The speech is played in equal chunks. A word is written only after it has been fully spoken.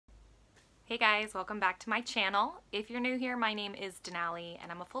Hey guys, welcome back to my channel. If you're new here, my name is Denali and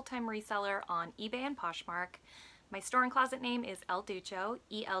I'm a full-time reseller on eBay and Poshmark. My store and closet name is DUCHO,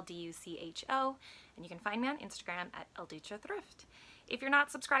 E-L-D-U-C-H-O, and you can find me on Instagram at DUCHO Thrift. If you're not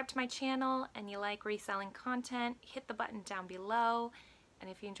subscribed to my channel and you like reselling content, hit the button down below.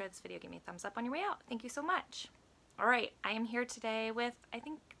 And if you enjoyed this video, give me a thumbs up on your way out. Thank you so much. Alright, I am here today with, I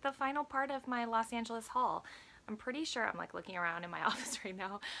think, the final part of my Los Angeles haul. I'm pretty sure, I'm like looking around in my office right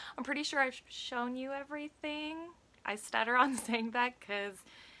now, I'm pretty sure I've shown you everything. I stutter on saying that because,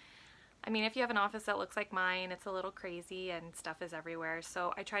 I mean, if you have an office that looks like mine, it's a little crazy and stuff is everywhere.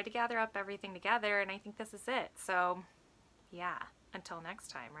 So I tried to gather up everything together and I think this is it. So yeah, until next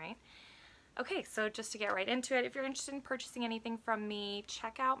time, right? Okay, so just to get right into it, if you're interested in purchasing anything from me,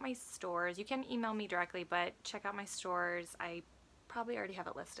 check out my stores. You can email me directly, but check out my stores. I probably already have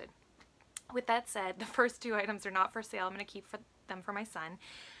it listed. With that said, the first two items are not for sale. I'm going to keep them for my son.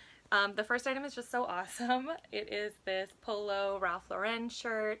 The first item is just so awesome. It is this polo Ralph Lauren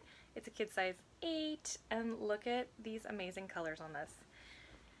shirt. It's a kid size 8, and look at these amazing colors on this.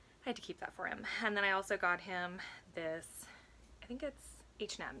 I had to keep that for him. And then I also got him this, I think it's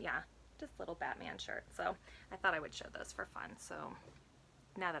H&M, yeah, just little Batman shirt. So I thought I would show those for fun. So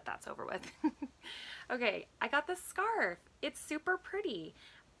now that that's over with. Okay, I got this scarf. It's super pretty.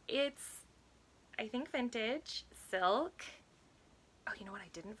 It's, I think, vintage, silk. Oh, you know what I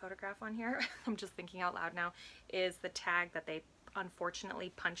didn't photograph on here? I'm just thinking out loud now, is the tag that they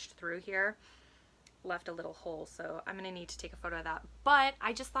unfortunately punched through here. Left a little hole, so I'm gonna need to take a photo of that. But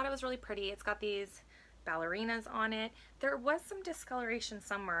I just thought it was really pretty. It's got these ballerinas on it. There was some discoloration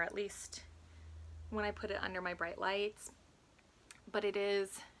somewhere, at least when I put it under my bright lights. But it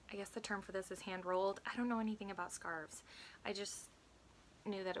is, I guess the term for this is hand rolled. I don't know anything about scarves. I just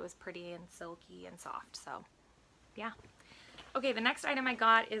knew that it was pretty and silky and soft, so yeah. Okay, the next item I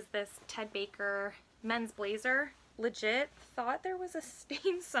got is this Ted Baker men's blazer. Legit thought there was a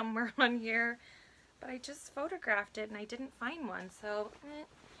stain somewhere on here, but I just photographed it and I didn't find one, so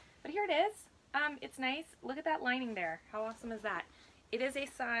but here it is. It's nice. Look at that lining there. How awesome is that? It is a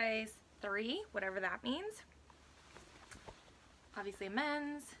size 3, whatever that means. Obviously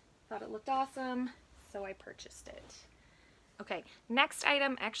men's. Thought it looked awesome, so I purchased it. Okay, next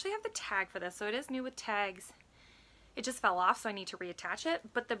item, I actually have the tag for this, so it is new with tags. It just fell off, so I need to reattach it,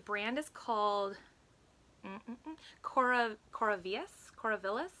 but the brand is called Coravillas,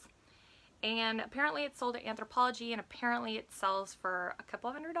 and apparently it's sold at Anthropologie, and apparently it sells for a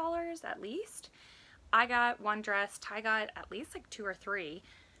couple $100 at least. I got one dress, Ty got at least like 2 or 3,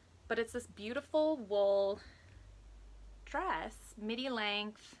 but it's this beautiful wool dress, midi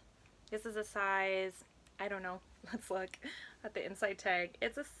length. This is a size, I don't know, let's look at the inside tag.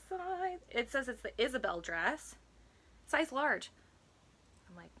 It's a size, it says it's the Isabel dress, size large.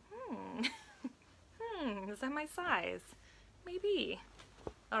 I'm like, is that my size? Maybe.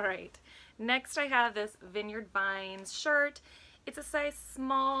 All right, next I have this Vineyard Vines shirt. It's a size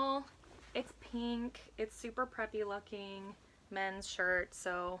small, it's pink, it's super preppy looking men's shirt,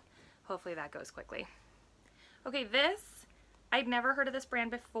 so hopefully that goes quickly. Okay, this, I'd never heard of this brand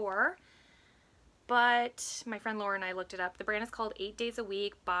before, but my friend Laura and I looked it up. The brand is called 8 Days a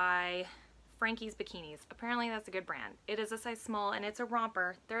Week by Frankie's Bikinis. Apparently that's a good brand. It is a size small and it's a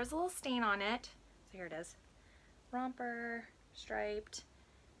romper. There's a little stain on it. So here it is. Romper, striped.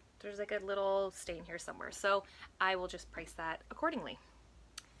 There's like a little stain here somewhere. So I will just price that accordingly.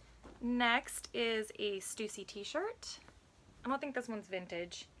 Next is a Stussy t-shirt. I don't think this one's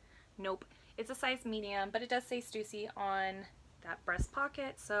vintage. Nope. It's a size medium, but it does say Stussy on that breast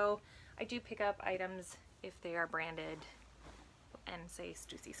pocket. So I do pick up items if they are branded and say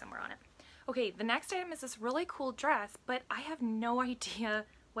Stussy somewhere on it. Okay, the next item is this really cool dress, but I have no idea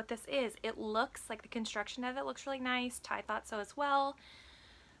what this is. It looks like the construction of it looks really nice. Ty thought so as well,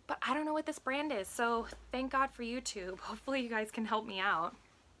 but I don't know what this brand is, so thank God for YouTube. Hopefully you guys can help me out.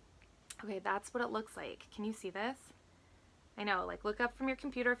 Okay, that's what it looks like. Can you see this? I know, like look up from your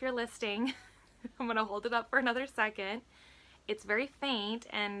computer if you're listing. I'm gonna hold it up for another second. It's very faint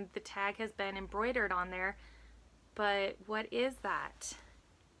and the tag has been embroidered on there, but what is that?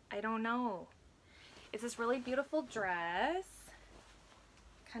 I don't know. It's this really beautiful dress,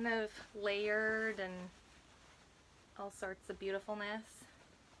 kind of layered and all sorts of beautifulness.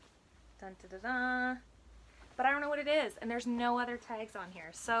 Dun, da, da, da. But I don't know what it is, and there's no other tags on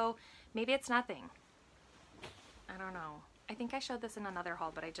here, so maybe it's nothing. I don't know. I think I showed this in another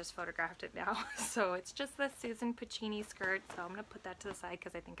haul, but I just photographed it now. So it's just the Susan Puccini skirt, so I'm going to put that to the side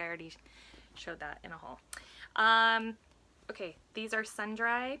because I think I already showed that in a haul. Okay, these are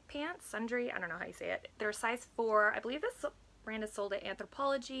Sundry pants. Sundry, I don't know how you say it. They're size 4. I believe this brand is sold at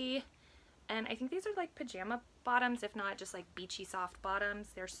Anthropologie. And I think these are like pajama bottoms, if not just like beachy soft bottoms.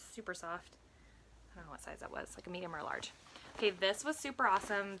 They're super soft. I don't know what size that was, like a medium or a large. Okay, this was super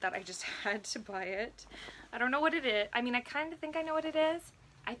awesome that I just had to buy it. I don't know what it is. I mean, I kind of think I know what it is.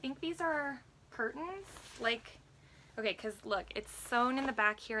 I think these are curtains. Like, okay, because look, it's sewn in the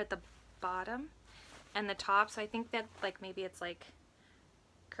back here at the bottom and the top. So I think that like maybe it's like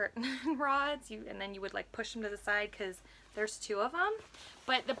curtain rods. And then you would like push them to the side because there's two of them.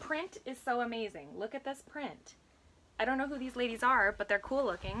 But the print is so amazing. Look at this print. I don't know who these ladies are, but they're cool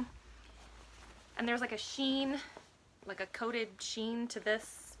looking. And there's like a sheen, like a coated sheen to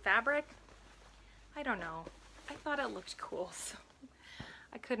this fabric. I don't know. I thought it looked cool, so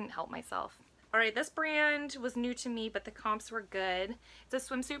I couldn't help myself. All right, this brand was new to me, but the comps were good. It's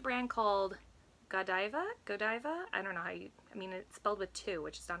a swimsuit brand called Godiva? Godiva? I don't know how you, I mean, it's spelled with two,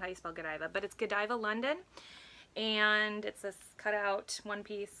 which is not how you spell Godiva, but it's Godiva London. And it's this cutout one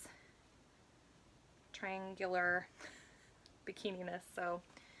piece triangular bikininess, so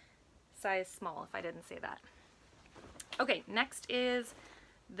size small if I didn't say that. Okay, next is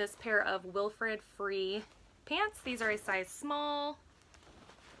this pair of Wilfred Free pants. These are a size small,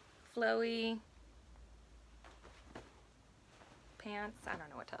 flowy pants. I don't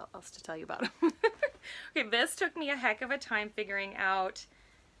know what else to tell you about them. Okay, this took me a heck of a time figuring out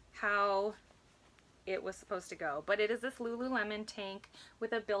how it was supposed to go, but it is this Lululemon tank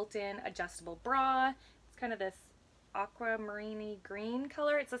with a built-in adjustable bra. It's kind of this aquamarine green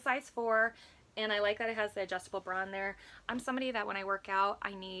color. It's a size 4, and I like that it has the adjustable bra in there. I'm somebody that when I work out,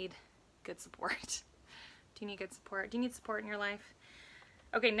 I need good support. Do you need good support? Do you need support in your life?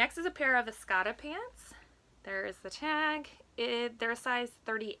 Okay, next is a pair of Escada pants. There is the tag. They're a size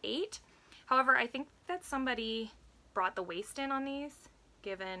 38. However, I think that somebody brought the waist in on these,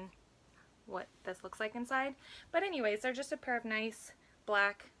 given what this looks like inside. But anyways, they're just a pair of nice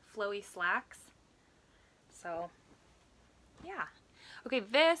black flowy slacks. So yeah. Okay,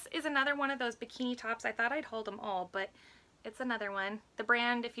 this is another one of those bikini tops. I thought I'd hold them all, but it's another one. The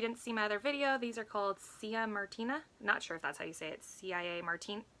brand, if you didn't see my other video, these are called Sia Martina. Not sure if that's how you say it. CIA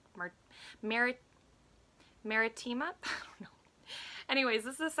Maritima? I don't know. Anyways,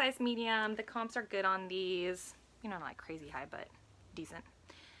 this is a size medium. The comps are good on these. You know, not like crazy high, but decent.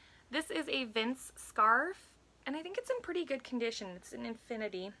 This is a Vince scarf, and I think it's in pretty good condition. It's an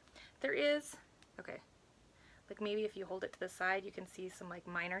infinity. There is, okay, like maybe if you hold it to the side, you can see some like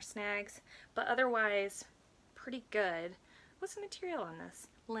minor snags, but otherwise pretty good. What's the material on this?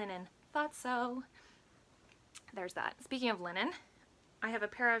 Linen. Thought so. There's that. Speaking of linen, I have a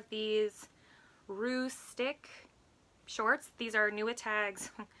pair of these Rustic shorts. These are Nua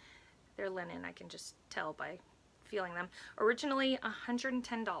tags. They're linen. I can just tell by feeling them. Originally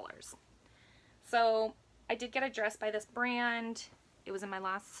 $110. So I did get a dress by this brand. It was in my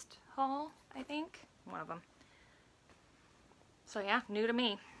last haul, I think. One of them. So yeah, new to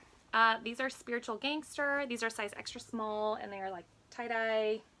me. These are Spiritual Gangster. These are size extra small, and they are like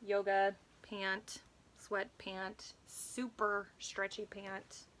tie-dye, yoga pant, sweat pant, super stretchy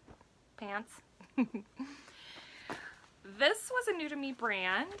pants. This was a new to me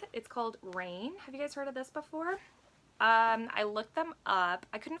brand. It's called Rain. Have you guys heard of this before? I looked them up.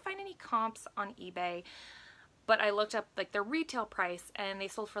 I couldn't find any comps on eBay, but I looked up like their retail price, and they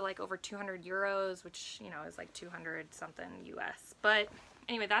sold for like over 200 euros, which, you know, is like 200 something US. But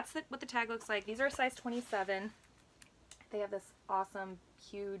anyway, that's what the tag looks like. These are a size 27. They have this awesome,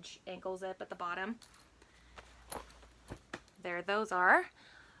 huge ankle zip at the bottom. There those are.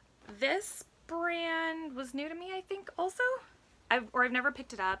 This brand was new to me, I think, also. I've never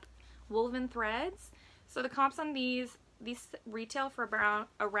picked it up. Woven Threads. So the comps on these retail for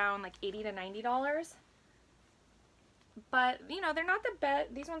around like $80 to $90. But, you know, they're not the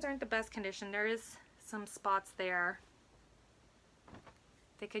best. These ones aren't the best condition. There is some spots there.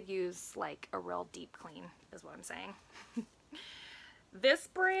 They could use like a real deep clean, is what I'm saying. This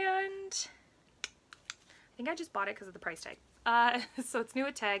brand, I think I just bought it because of the price tag. So it's new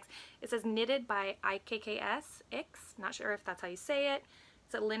with tags. It says knitted by IKKS. Not sure if that's how you say it.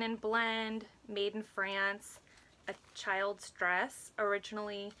 It's a linen blend, made in France, a child's dress,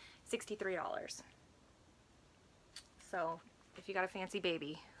 originally $63. So if you got a fancy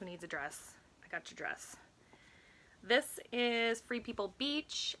baby who needs a dress, I got your dress. This is Free People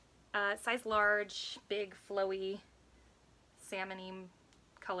Beach, size large, big, flowy, salmon-y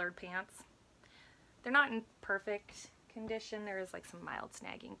colored pants. They're not in perfect condition. There is like some mild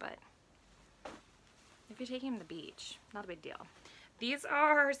snagging, but if you're taking them to the beach, not a big deal. These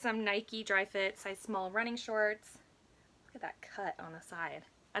are some Nike dry fit size small running shorts. Look at that cut on the side.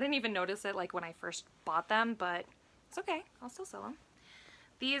 I didn't even notice it like when I first bought them, but it's okay. I'll still sell them.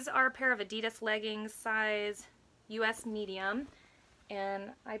 These are a pair of Adidas leggings, size US medium, and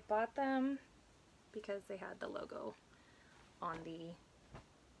I bought them because they had the logo on the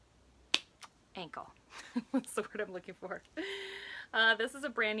ankle. What's the word I'm looking for? This is a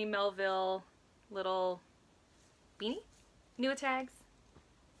Brandy Melville little beanie. New tags.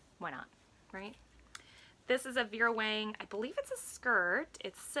 Why not, right? This is a Vera Wang. I believe it's a skirt.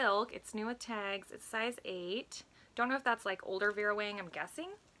 It's silk. It's new with tags. It's size 8. Don't know if that's like older Vera Wang. I'm guessing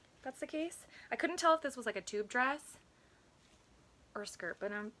that's the case. I couldn't tell if this was like a tube dress or a skirt,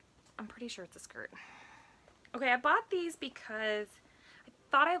 but I'm pretty sure it's a skirt. Okay, I bought these because I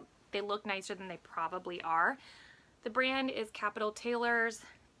thought they look nicer than they probably are. The brand is Capital Tailors,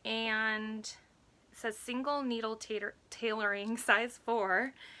 and it says single needle tailoring, size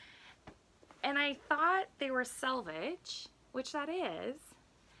 4. And I thought they were selvage, which that is.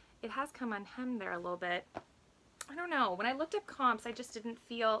 It has come unhemmed there a little bit. I don't know. When I looked up comps, I just didn't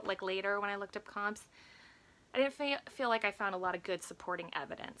feel, like later when I looked up comps, I didn't feel like I found a lot of good supporting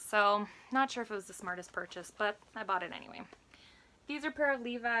evidence. So, not sure if it was the smartest purchase, but I bought it anyway. These are a pair of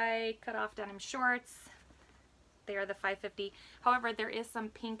Levi cut-off denim shorts. They are the 550. However, there is some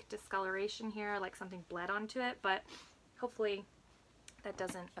pink discoloration here, like something bled onto it, but hopefully that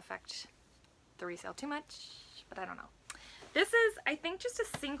doesn't affect the resale too much, but I don't know. This is, I think, just a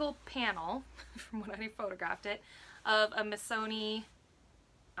single panel, from when I photographed it, of a Missoni.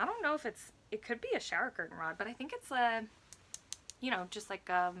 I don't know if it could be a shower curtain rod, but I think it's a, you know, just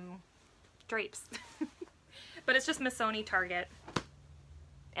like drapes. But it's just Missoni Target.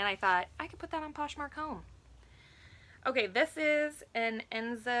 And I thought, I could put that on Poshmark Home. Okay, this is an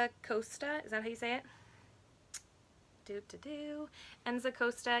Enza Costa. Is that how you say it? Enza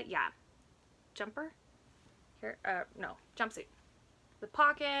Costa, yeah. Jumper? Here, no, jumpsuit. With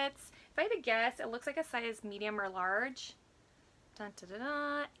pockets. If I had to guess, it looks like a size medium or large. Dun, dun, dun,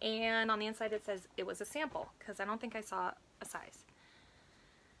 dun. And on the inside it says it was a sample, because I don't think I saw a size.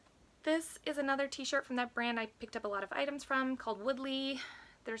 This is another t-shirt from that brand I picked up a lot of items from, called Woodley.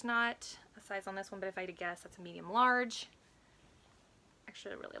 There's not a size on this one, but if I had to guess, that's a medium large.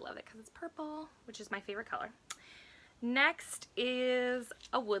 Actually, I really love it because it's purple, which is my favorite color. Next is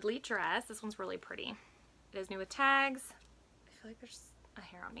a Woodley dress. This one's really pretty. It is new with tags. I feel like there's a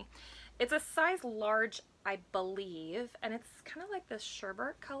hair on me. It's a size large, I believe, and it's kind of like this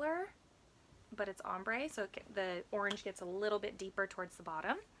sherbet color, but it's ombre, so the orange gets a little bit deeper towards the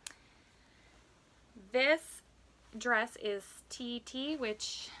bottom. This dress is TT,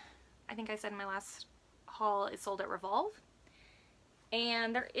 which I think I said in my last haul is sold at Revolve.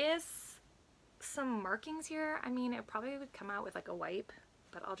 And there is some markings here. I mean, it probably would come out with like a wipe,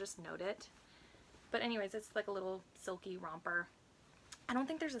 but I'll just note it. But anyways, it's like a little silky romper. I don't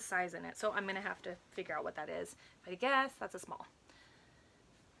think there's a size in it, so I'm gonna have to figure out what that is. If I guess, that's a small.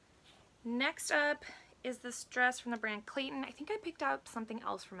 Next up is this dress from the brand Clayton. I think I picked up something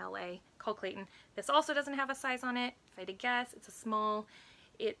else from LA called Clayton. This also doesn't have a size on it. If I had to guess, it's a small.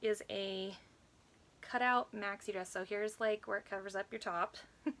 It is a cutout maxi dress. So here's like where it covers up your top,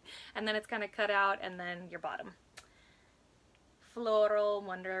 and then it's kind of cut out, and then your bottom. Floral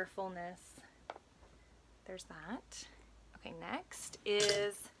wonderfulness. There's that. Okay, next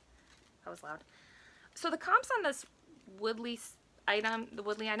is, that was loud. So the comps on this Woodley item, the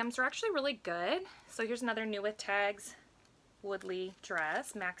Woodley items are actually really good. So here's another new with tags Woodley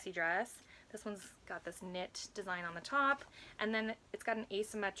dress, maxi dress. This one's got this knit design on the top, and then it's got an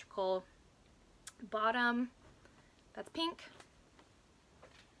asymmetrical bottom that's pink.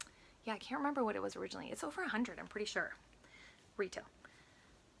 Yeah, I can't remember what it was originally. It's over 100, I'm pretty sure. Retail.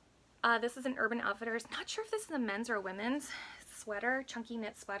 This is an Urban Outfitters. Not sure if this is a men's or a women's sweater, chunky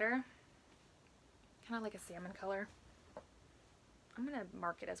knit sweater. Kind of like a salmon color. I'm going to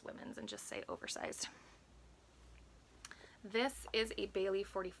mark it as women's and just say oversized. This is a Bailey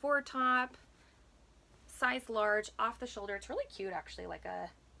 44 top, size large, off the shoulder. It's really cute actually, like a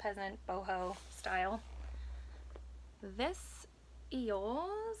peasant boho style. This is,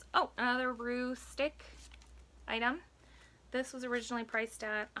 oh, another rustic item. This was originally priced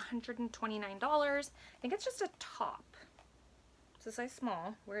at $129. I think it's just a top. It's a size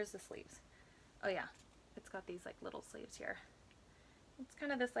small. Where's the sleeves? Oh yeah, it's got these like little sleeves here. It's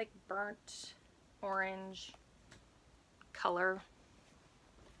kind of this like burnt orange color.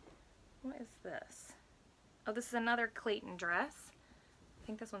 What is this? Oh, this is another Clayton dress. I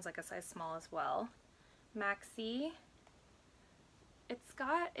think this one's like a size small as well. Maxi.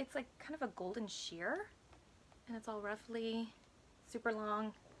 It's like kind of a golden sheer, and it's all roughly super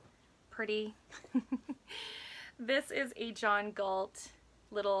long, pretty. This is a John Galt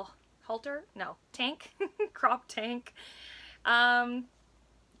little halter, no, tank, crop tank.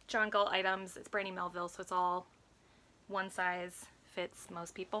 John Galt items. It's Brandy Melville, so it's all one size fits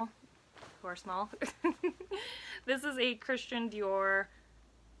most people who are small. This is a Christian Dior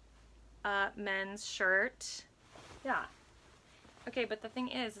men's shirt. Yeah. Okay, but the thing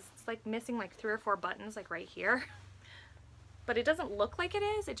is, it's like missing like 3 or 4 buttons like right here. But it doesn't look like it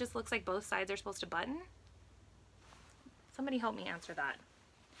is. It just looks like both sides are supposed to button. Somebody help me answer that.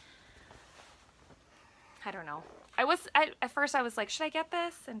 I don't know. At first I was like, should I get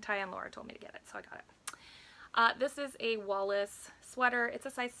this? And Ty and Laura told me to get it, so I got it. This is a Wallace sweater. It's a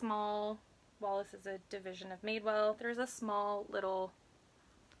size small. Wallace is a division of Madewell. There's a small little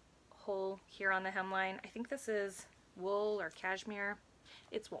hole here on the hemline. I think this is wool or cashmere.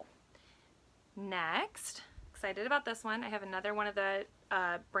 It's wool. Next, excited about this one. I have another one of the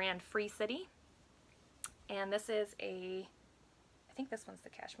brand Free City. And this is I think this one's the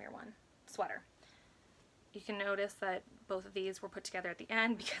cashmere one, sweater. You can notice that both of these were put together at the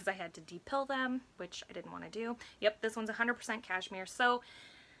end because I had to depill them, which I didn't want to do. Yep, this one's 100% cashmere. So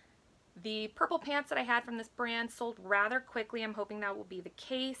the purple pants that I had from this brand sold rather quickly. I'm hoping that will be the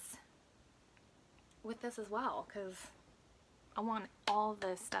case with this as well, because I want all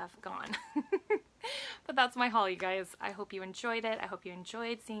this stuff gone. But that's my haul, you guys. I hope you enjoyed it. I hope you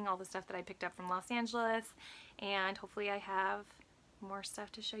enjoyed seeing all the stuff that I picked up from Los Angeles, and hopefully I have more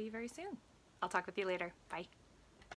stuff to show you very soon. I'll talk with you later. Bye.